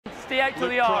Stay out to Luke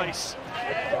the arm. Price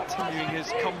continuing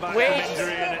his comeback from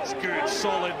injury, and it's good,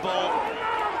 solid ball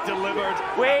delivered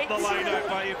at the line out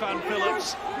by Ivan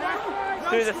Phillips.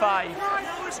 Through the 5.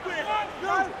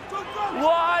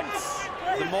 Once.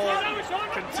 The ball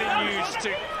continues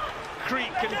to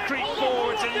creak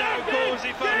forwards, and now goes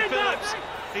Ivan Phillips.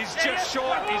 He's just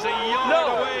short, he's a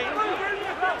yard away.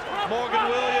 Morgan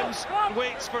Williams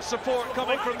waits for support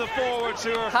coming from the forwards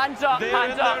who are there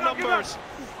in their numbers.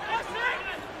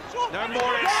 Now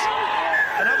Morris,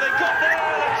 and have they got there?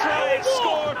 The try is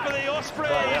scored for the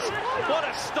Ospreys. What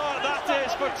a start that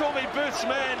is for Tommy Booth's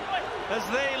men as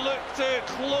they look to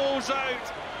close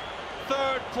out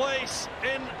 3rd place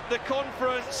in the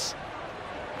conference.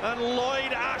 And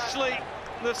Lloyd Ashley,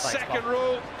 the second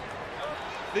row,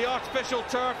 the artificial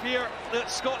turf here at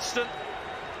Scotstoun.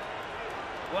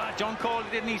 Well, John Cawley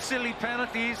didn't need silly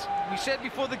penalties. We said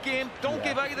before the game, don't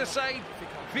give either side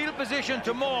field position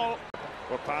to maul.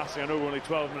 We're passing, I know we're only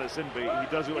 12 minutes in, but he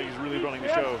does look like he's really running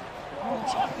the show.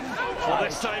 Well,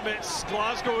 this time it's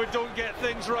Glasgow who don't get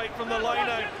things right from the line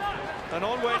out. And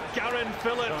on went Garen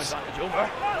Phillips.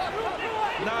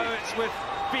 Now it's with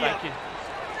Fiat.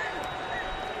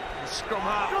 The scrum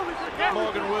half,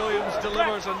 Morgan Williams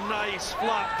delivers a nice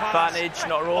flat pass. Advantage,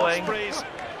 not rolling. Ospreys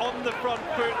on the front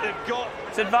foot, they've got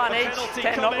it's advantage,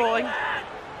 10 not rolling.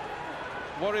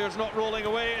 Warriors not rolling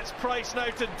away, it's Price now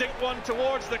to dink one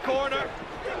towards the corner.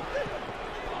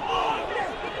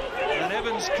 And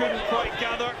Evans couldn't quite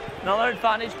gather. Another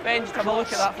advantage, Ben, just have a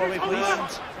look at that for me, please. And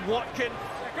Watkin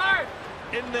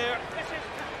in there.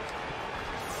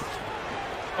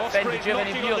 Ospreys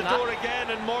knocking on the door again,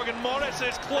 and Morgan Morris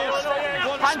is close.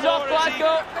 Hands off,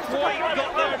 Glasgow! Quite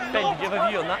got there, Ben, did you have a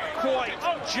view on that? Quite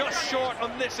just short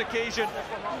on this occasion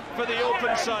for the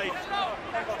open side.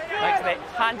 Thanks, mate.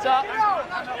 Hands up.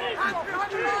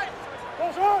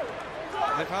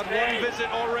 They've had one visit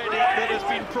already that has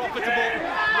been profitable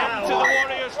into the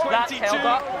Warriors 22,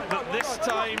 but this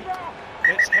time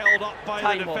it's held up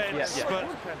by the defence. But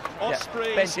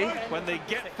Ospreys, when they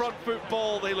get front foot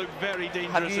ball, they look very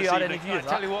dangerous this evening. I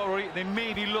tell you what, Rory, they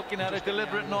may be looking at a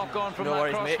deliberate knock-on from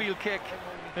that crossfield kick.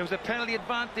 There was a penalty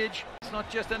advantage. It's not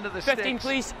just under the 15, sticks.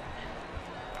 please.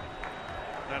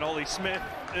 And Ollie Smith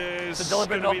is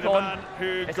going to be the man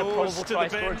who goes to the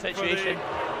bin situation. for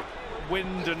the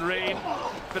wind and rain.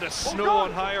 Bit of snow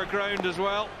on higher ground as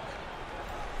well.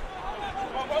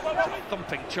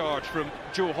 Thumping charge from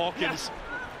Joe Hawkins,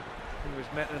 who was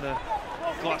met in a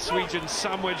Glaswegian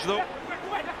sandwich though.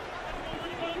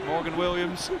 Morgan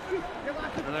Williams,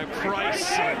 and now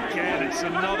Price, again it's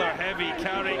another heavy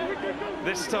carry,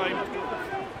 this time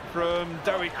from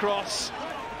Dowie Cross.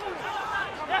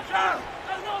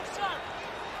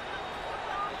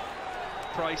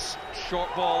 Price, short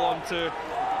ball onto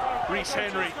Rhys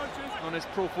Henry on his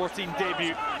PRO14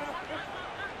 debut.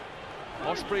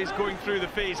 Ospreys going through the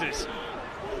phases.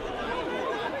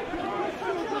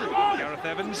 Gareth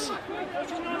Evans.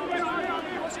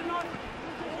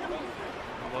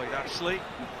 Lloyd Ashley.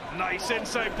 Nice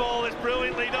inside ball, is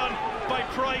brilliantly done by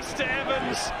Price to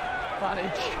Evans.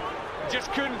 Advantage.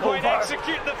 Just couldn't quite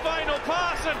execute the final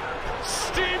pass, and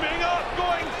steaming up,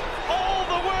 going all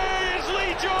the way is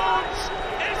Lee Jones.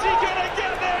 Is he going to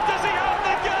get there? Does he have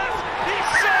the gas? He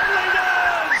certainly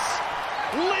does!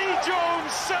 Lee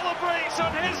Jones celebrates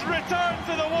on his return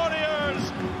to the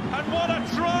Warriors, and what a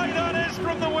try that is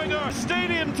from the winger.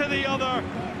 Stadium to the other,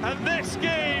 and this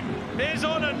game is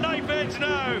on a knife edge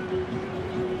now.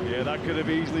 Yeah, that could have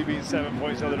easily been 7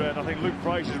 points out of the end. I think Luke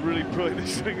Price is really pulling the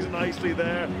strings nicely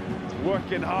there,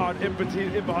 working hard in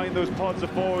behind those pods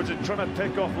of forwards and trying to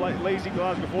pick off like lazy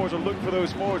Glasgow forwards or look for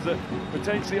those forwards that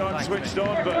potentially aren't switched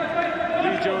on. But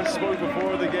Lee Jones spoke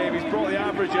before the game. He's brought the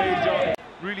average age on.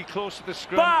 Really close to the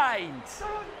scrum. Bind.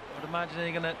 I'd imagine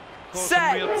they're going to cause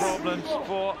some real problems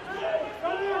for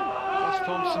Ross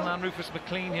Thompson and Rufus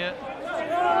McLean here.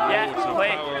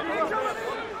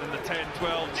 In the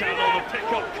 10-12 channel, the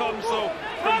pickup comes though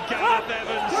from Gareth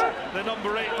Evans. The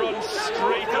number 8 runs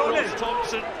straight at Ross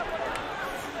Thompson.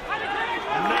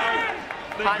 And now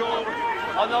they go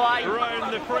on the line,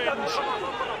 around the fringe.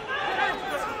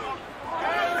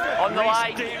 On the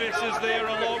line. Davis is there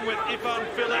along with Ivan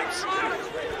Phillips.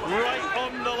 Right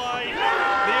on the line.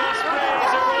 The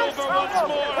Ospreys are over once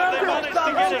more, and they managed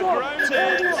to get it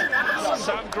grounded.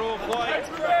 Sam Grove White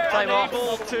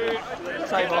unable to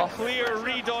get a clear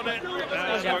read on it.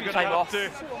 And we're going to have to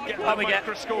get the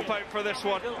microscope out for this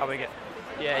one.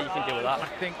 Yeah, you can deal with that. I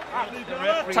think the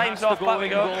referee has to go in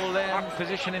goal then,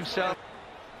 position himself.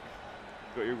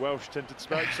 Got your Welsh tinted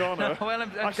specs on? Well,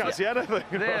 I can't see anything.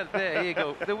 There you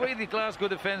go. The way the Glasgow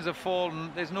defenders have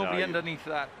fallen, there's nobody underneath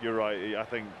that. You're right. I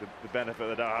think the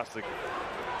benefit that has to...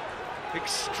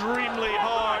 Extremely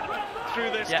hard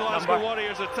through this Glasgow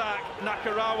Warriors attack.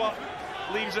 Nakarawa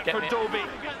leaves it for Dobie.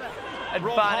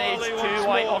 Advantage, too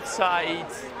white offside.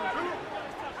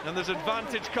 And there's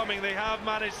advantage coming. They have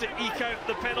managed to eke out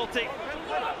the penalty.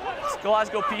 It's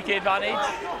Glasgow PK advantage.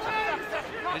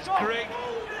 It's Grigg.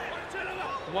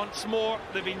 Once more,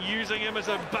 they've been using him as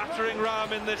a battering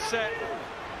ram in this set.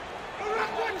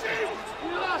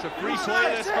 It's a free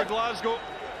play this for Glasgow.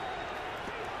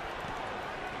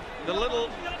 The little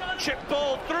chip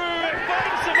ball through, it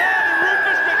finds the man,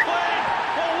 Rufus McLean.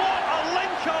 Well, what a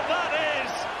link-up that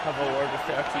is! Have a word with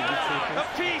 30. A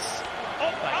piece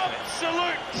of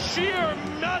absolute sheer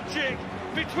magic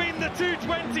between the two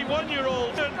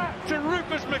 21-year-olds and to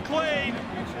Rufus McLean.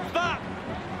 That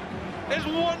is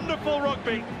wonderful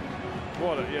rugby.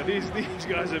 These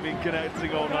guys have been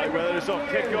connecting all night, whether it's on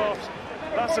kickoffs.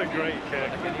 That's a great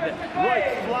kick.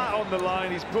 Right flat on the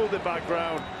line, he's pulled it back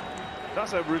round.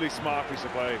 That's a really smart piece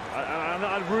of play. And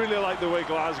I really like the way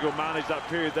Glasgow managed that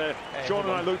period there. Sean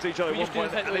and I looked at each other at one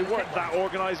point, and they weren't that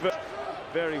organised, but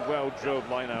very well drilled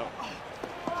line out.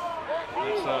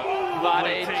 It's a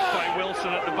late take by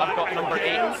Wilson at the back. Got number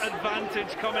 8.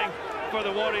 Advantage coming for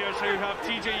the Warriors, who have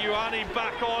TJ Ioane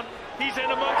back on. He's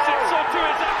in amongst it, so too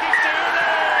is Aki Seiuli.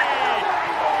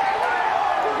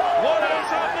 Warriors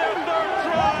have their third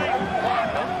try,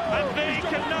 and they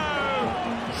can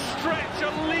now stretch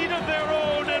a lead of their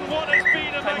own in what has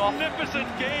been a magnificent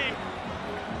game.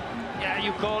 Yeah,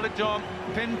 you called it, John.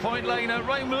 Pinpoint line out.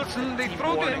 Ryan Wilson, they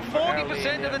throw to him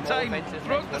 40% of the time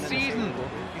throughout the season.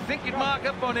 You think you'd mark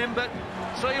up on him, but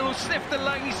Seiuli sniffed the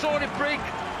line, he saw it break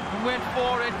and went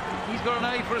for it. He's got an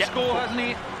eye for a score, hasn't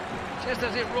he? Just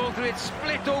as it rolled through, it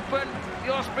split open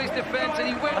the Ospreys defence, and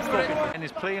he went for it. And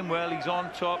he's playing well, he's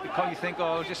on top. Because you think,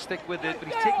 oh, just stick with it, but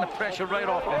he's taking the pressure right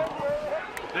off him.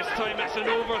 This time it's an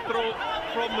overthrow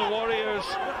from the Warriors.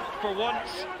 For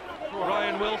once,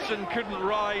 Ryan Wilson couldn't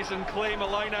rise and claim a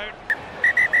line out.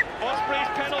 Ospreys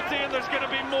penalty, and there's going to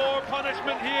be more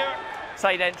punishment here.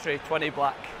 Side entry, 20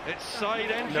 black. It's side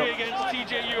entry against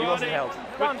TJ Ioane.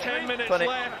 With 10 minutes 20.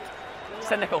 left.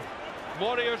 Cynical.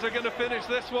 Warriors are going to finish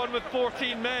this one with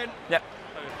 14 men. Yep.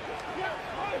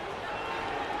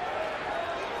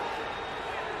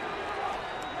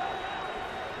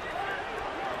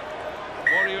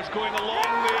 Warriors going along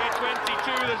the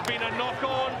A22. There's been a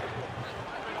knock-on.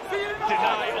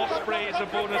 Deny Ospreys a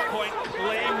bonus point.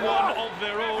 Claim one of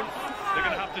their own. They're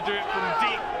going to have to do it from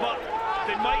deep, but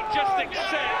they might just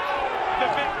accept the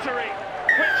victory,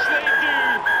 which they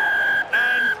do.